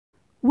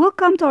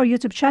Welcome to our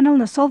YouTube channel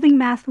na Solving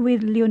Math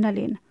with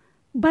Leonalyn.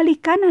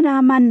 Balikan na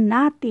naman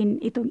natin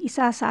itong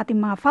isa sa ating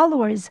mga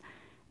followers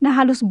na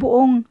halos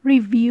buong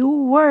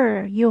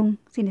reviewer yung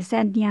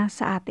sinisend niya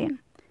sa atin.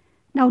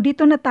 Now,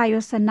 dito na tayo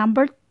sa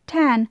number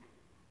 10,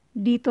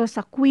 dito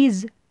sa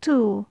quiz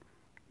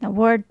 2 na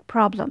word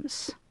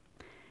problems.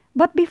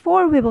 But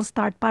before we will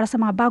start, para sa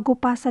mga bago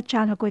pa sa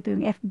channel ko, ito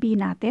yung FB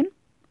natin.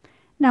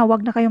 Na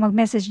wag na kayong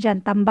mag-message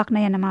dyan, tambak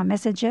na yan ng mga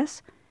messages.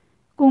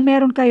 Kung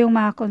meron kayong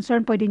mga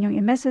concern, pwede nyo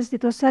i-message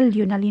dito sa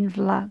Leonalyn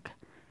Vlog.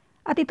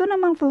 At ito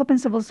namang Philippine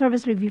Civil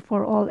Service Review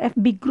for All,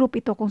 FB group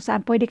ito kung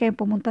saan pwede kayong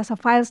pumunta sa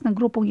files ng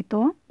grupong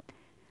ito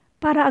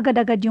para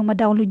agad-agad yung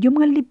ma-download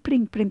yung mga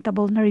libreng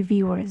printable na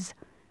reviewers.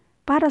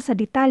 Para sa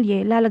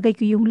detalye, lalagay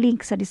ko yung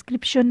link sa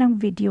description ng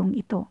videong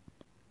ito.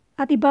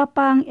 At iba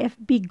pang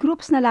FB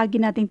groups na lagi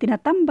nating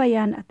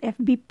tinatambayan at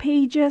FB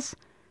pages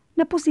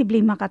na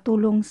posibleng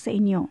makatulong sa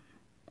inyo.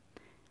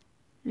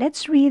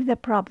 Let's read the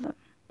problem.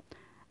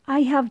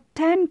 I have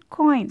 10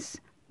 coins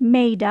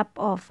made up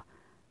of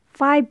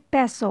 5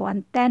 peso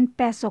and 10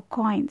 peso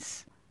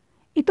coins.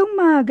 Itong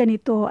mga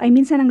ganito ay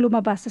minsan ang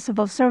lumabas sa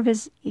civil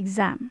service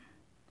exam.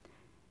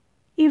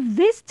 If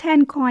these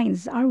 10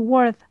 coins are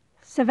worth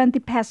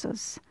 70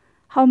 pesos,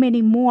 how many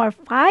more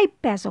 5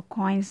 peso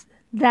coins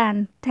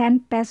than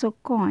 10 peso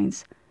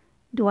coins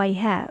do I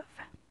have?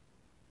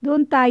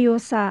 Doon tayo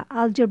sa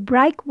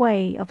algebraic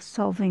way of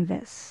solving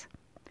this.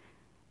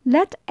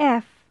 Let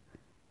F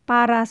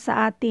para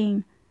sa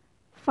ating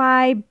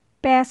 5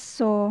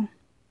 peso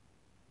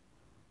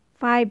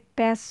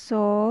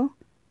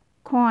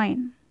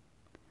coin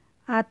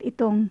at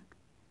itong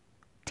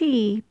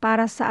T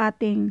para sa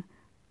ating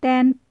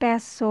 10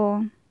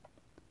 peso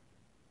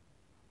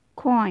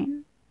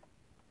coin.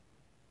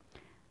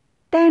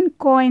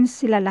 10 coins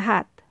sila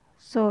lahat.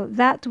 So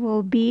that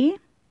will be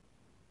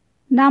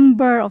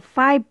number of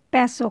 5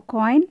 peso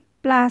coin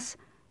plus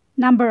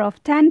number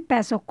of 10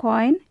 peso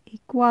coin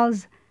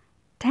equals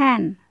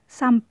 10.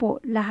 10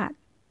 lahat.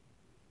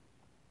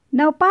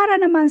 Now, para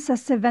naman sa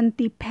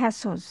 70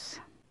 pesos,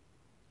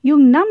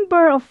 yung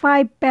number of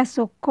 5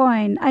 peso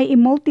coin ay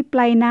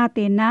i-multiply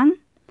natin ng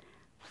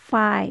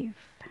 5.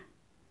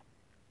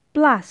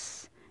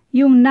 Plus,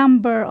 yung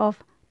number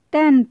of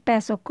 10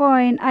 peso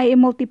coin ay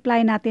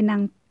i-multiply natin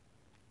ng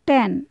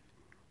 10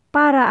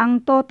 para ang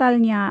total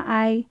niya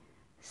ay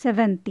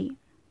 70.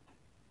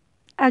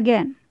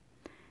 Again,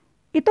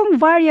 itong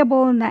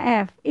variable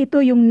na F,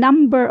 ito yung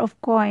number of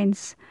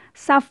coins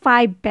sa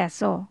 5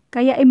 peso.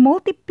 Kaya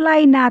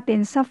i-multiply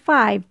natin sa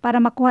 5 para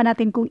makuha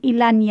natin kung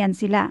ilan yan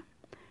sila.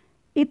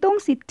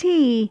 Itong si T,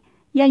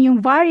 yan yung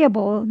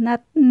variable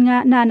na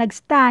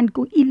nag-stand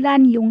kung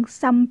ilan yung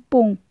 10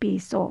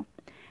 piso.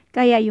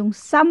 Kaya yung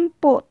 10,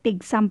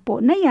 tig 10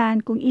 na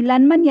yan, kung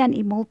ilan man yan,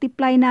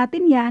 i-multiply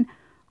natin yan.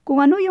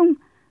 Kung ano yung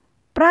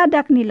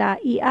product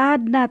nila,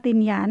 i-add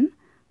natin yan.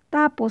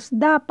 Tapos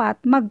dapat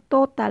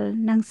mag-total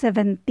ng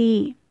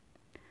 70.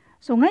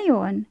 So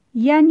ngayon,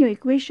 yan yung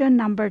equation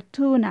number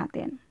 2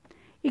 natin.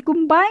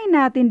 I-combine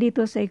natin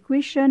dito sa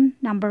equation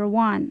number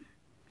 1.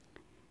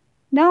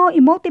 Now,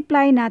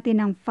 i-multiply natin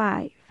ng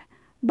 5.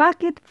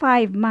 Bakit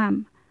 5,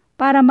 ma'am?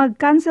 Para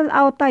mag-cancel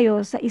out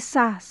tayo sa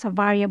isa sa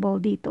variable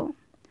dito.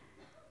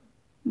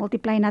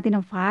 Multiply natin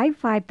ng 5.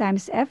 5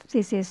 times F,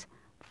 this is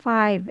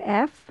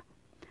 5F.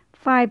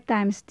 5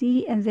 times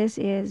T, and this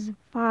is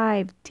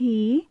 5T.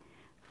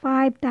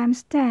 5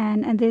 times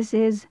 10, and this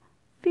is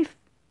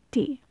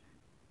 50.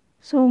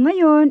 So,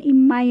 ngayon,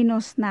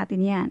 i-minus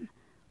natin yan.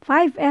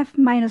 5F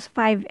minus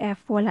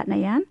 5F, wala na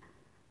yan.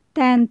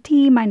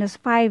 10T minus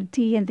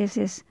 5T, and this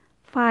is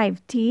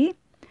 5T.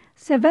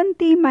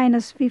 70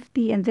 minus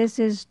 50, and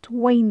this is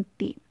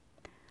 20.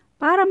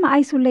 Para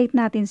ma-isolate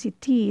natin si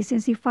T,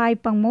 since si 5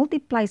 pang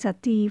multiply sa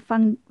T,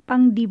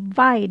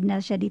 pang-divide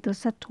na siya dito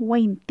sa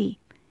 20.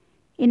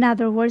 In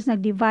other words,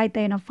 nag-divide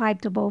tayo ng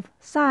 5 to both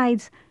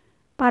sides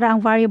para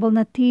ang variable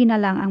na T na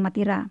lang ang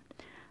matira.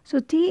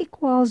 So, T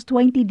equals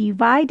 20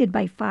 divided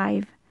by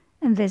 5,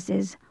 and this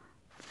is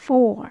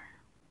 4.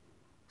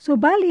 So,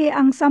 bali,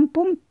 ang 10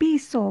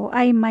 piso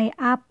ay may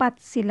 4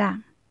 sila.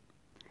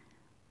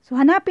 So,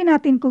 hanapin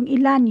natin kung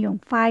ilan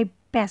yung 5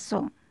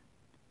 peso.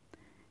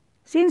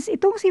 Since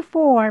itong si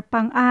 4,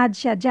 pang-add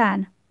siya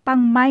dyan,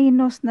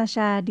 pang-minus na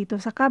siya dito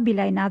sa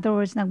kabila. In other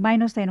words,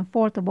 nag-minus tayo ng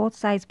 4 to both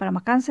sides para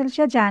makancel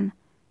siya dyan,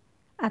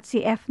 at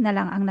si F na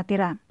lang ang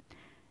natira.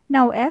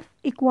 Now, F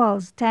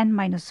equals 10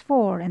 minus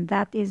 4, and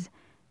that is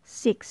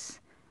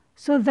 6.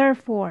 So,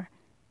 therefore,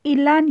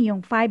 ilan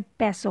yung 5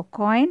 peso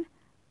coin?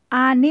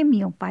 6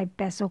 yung 5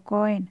 peso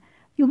coin.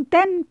 Yung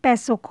 10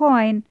 peso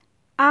coin,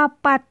 4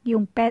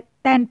 yung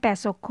 10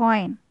 peso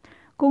coin.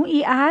 Kung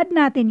i-add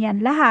natin yan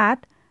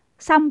lahat,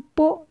 10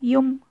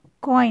 yung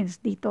coins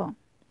dito.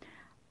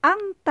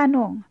 Ang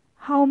tanong,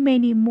 how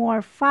many more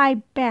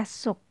 5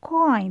 peso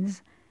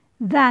coins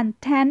than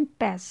 10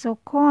 peso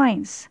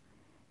coins?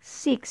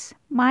 6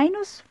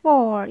 minus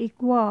 4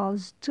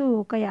 equals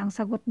 2. Kaya ang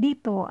sagot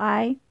dito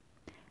ay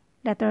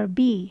letter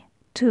B,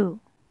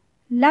 2.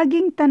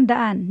 Laging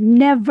tandaan,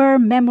 never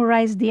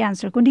memorize the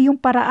answer, kundi yung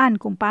paraan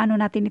kung paano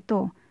natin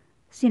ito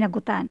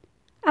sinagutan.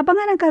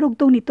 Abangan ang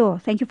karugtong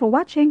nito. Thank you for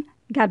watching.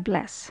 God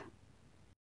bless.